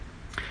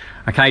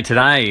Okay,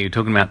 today we're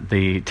talking about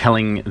the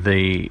telling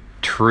the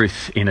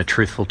truth in a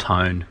truthful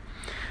tone.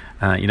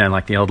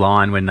 Like the old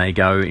line when they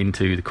go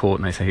into the court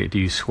and they say, "Do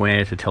you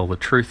swear to tell the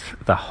truth,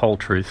 the whole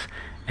truth,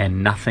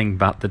 and nothing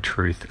but the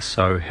truth,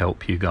 so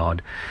help you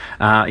God?"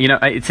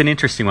 It's an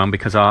interesting one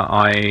because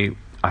I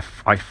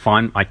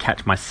find I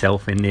catch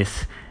myself in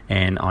this,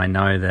 and I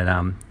know that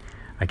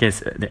I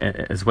guess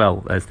as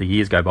well as the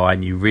years go by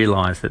and you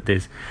realise that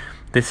there's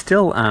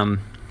still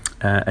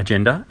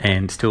agenda,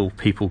 and still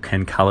people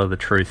can colour the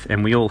truth,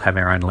 and we all have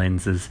our own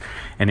lenses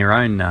and our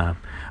own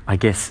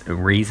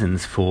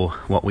reasons for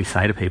what we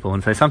say to people.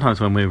 And so sometimes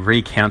when we're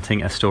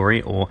recounting a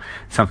story or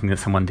something that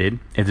someone did,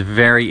 it's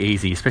very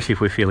easy, especially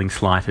if we're feeling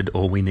slighted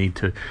or we need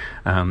to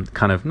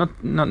kind of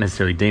not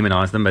necessarily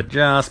demonise them, but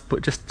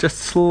just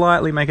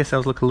slightly make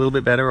ourselves look a little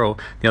bit better, or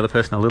the other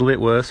person a little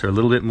bit worse or a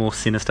little bit more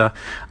sinister.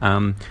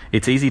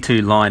 It's easy to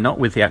lie not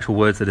with the actual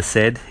words that are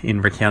said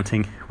in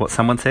recounting what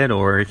someone said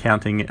or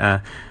recounting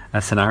a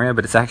scenario,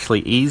 but it's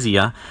actually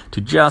easier to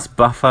just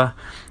buffer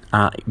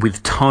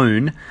with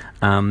tone,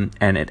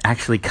 and it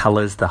actually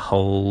colours the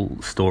whole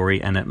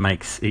story, and it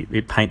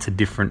paints a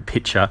different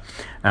picture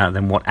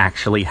than what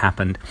actually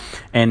happened.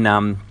 And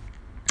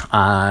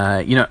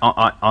I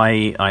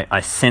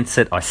sense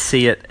it, I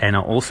see it, and I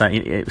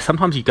also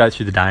sometimes you go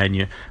through the day and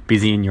you're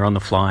busy and you're on the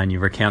fly and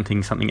you're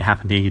recounting something that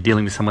happened here, you're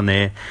dealing with someone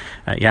there,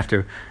 you have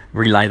to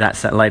relay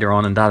that later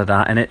on, and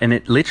and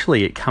it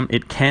literally it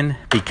can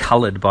be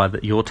coloured by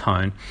your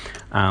tone,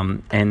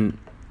 and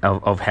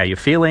of how you're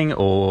feeling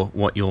or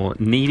what you're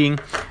needing.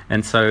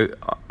 And so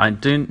I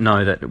do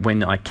know that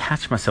when I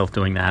catch myself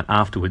doing that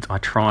afterwards, I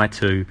try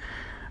to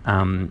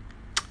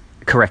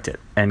correct it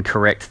and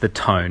correct the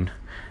tone.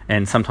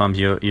 And sometimes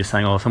you're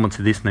saying, "Oh, someone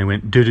said this," and they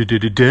went "duh duh duh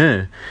duh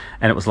duh,"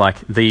 and it was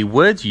like the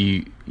words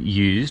you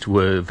used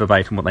were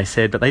verbatim what they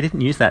said, but they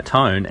didn't use that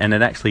tone, and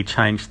it actually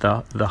changed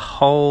the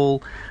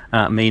whole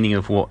meaning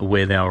of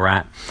where they were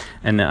at.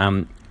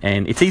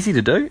 And it's easy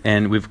to do,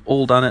 and we've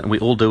all done it, and we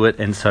all do it.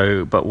 And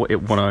so, but what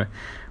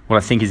I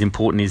think is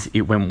important is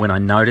when I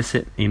notice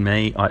it in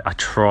me, I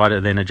try to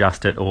then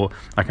adjust it, or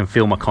I can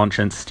feel my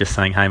conscience just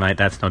saying, "Hey mate,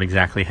 that's not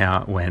exactly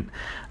how it went.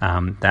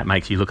 That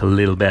makes you look a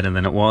little better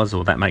than it was,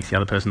 or that makes the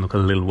other person look a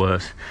little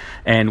worse."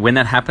 And when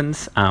that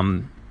happens,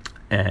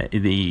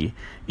 the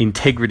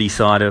integrity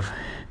side of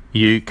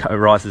you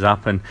rises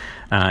up, and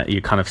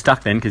you're kind of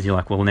stuck then, because you're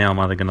like, well, now I'm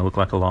either going to look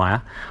like a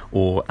liar,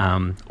 or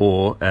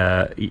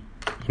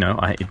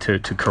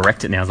to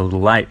correct it now is a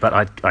little late. But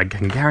I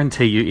can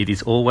guarantee you it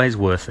is always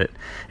worth it.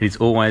 It is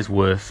always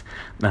worth,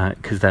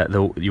 because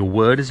your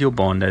word is your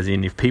bond, as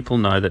in if people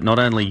know that not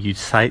only you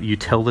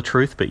tell the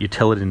truth, but you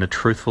tell it in a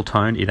truthful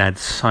tone, it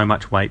adds so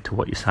much weight to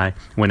what you say.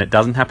 When it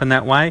doesn't happen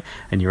that way,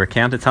 and you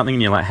recounted something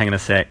and you're like, "Hang on a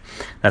sec,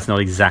 that's not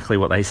exactly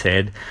what they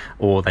said,"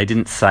 or "They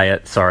didn't say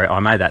it, sorry, I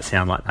made that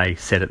sound like they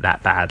said it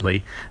that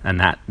badly and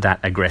that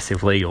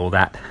aggressively, or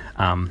that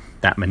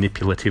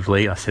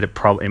manipulatively. I said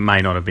it may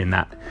not have been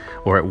that,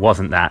 or it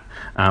wasn't that,"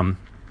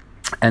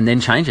 and then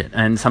change it.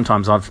 And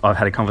sometimes I've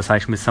had a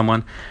conversation with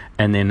someone,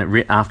 and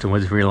then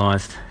afterwards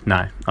realised,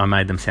 no, I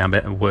made them sound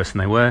worse than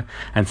they were,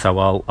 and so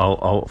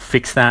I'll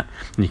fix that.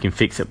 And you can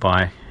fix it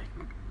by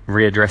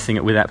readdressing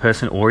it with that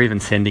person, or even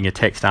sending a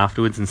text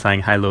afterwards and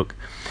saying, "Hey, look,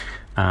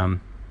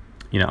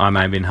 I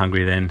may have been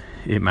hungry then.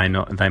 It may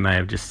not. They may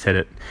have just said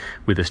it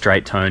with a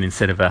straight tone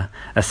instead of a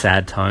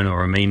sad tone,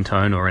 or a mean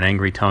tone, or an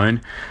angry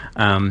tone."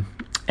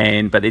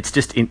 But it's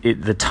just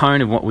the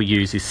tone of what we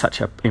use is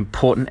such an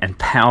important and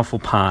powerful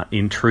part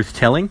in truth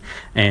telling,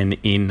 and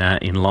in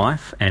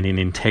life, and in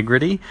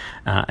integrity,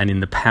 and in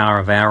the power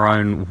of our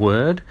own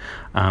word.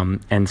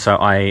 And so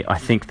I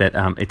think that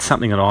it's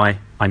something that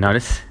I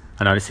notice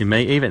in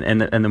me even,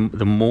 and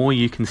the more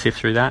you can sift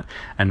through that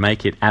and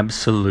make it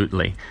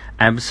absolutely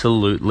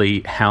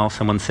how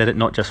someone said it,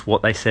 not just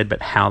what they said,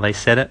 but how they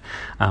said it.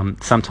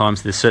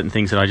 Sometimes there's certain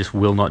things that I just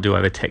will not do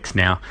over text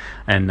now,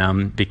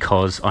 and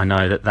because I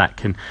know that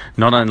can,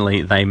 not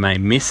only they may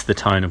miss the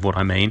tone of what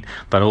I mean,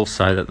 but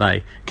also that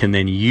they can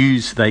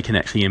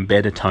actually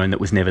embed a tone that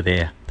was never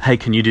there. "Hey,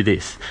 can you do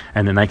this?"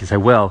 And then they can say,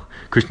 "Well,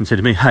 Christian said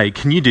to me, hey,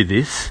 can you do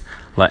this?"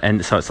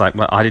 And so it's like,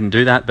 well, I didn't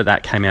do that, but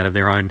that came out of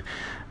their own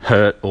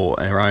hurt, or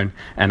their own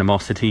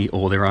animosity,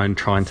 or their own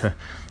trying to,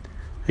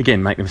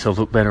 again, make themselves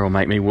look better, or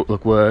make me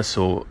look worse,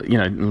 or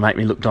make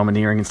me look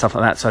domineering and stuff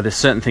like that. So there's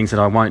certain things that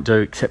I won't do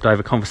except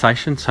over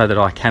conversation, so that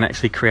I can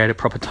actually create a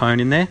proper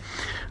tone in there.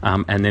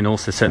 And then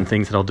also certain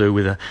things that I'll do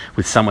with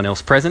someone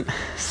else present,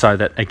 so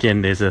that,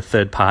 again, there's a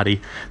third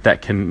party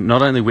that can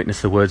not only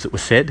witness the words that were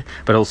said,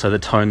 but also the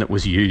tone that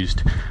was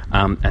used.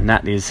 And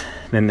that is,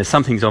 then there's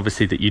some things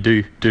obviously that you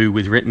do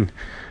with written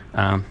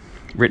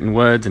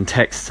words and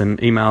texts and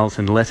emails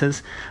and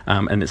letters,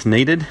 and it's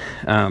needed,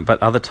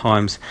 but other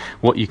times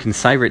what you can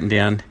say written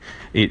down,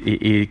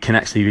 it can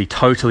actually be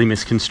totally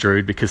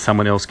misconstrued, because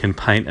someone else can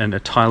paint an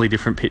entirely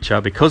different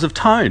picture because of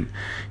tone,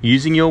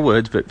 using your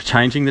words but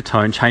changing the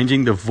tone,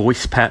 changing the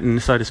voice pattern,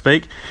 so to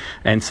speak.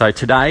 And so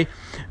today,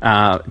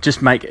 just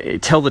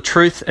tell the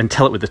truth, and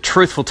tell it with a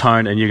truthful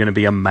tone, and you're going to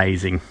be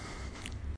amazing.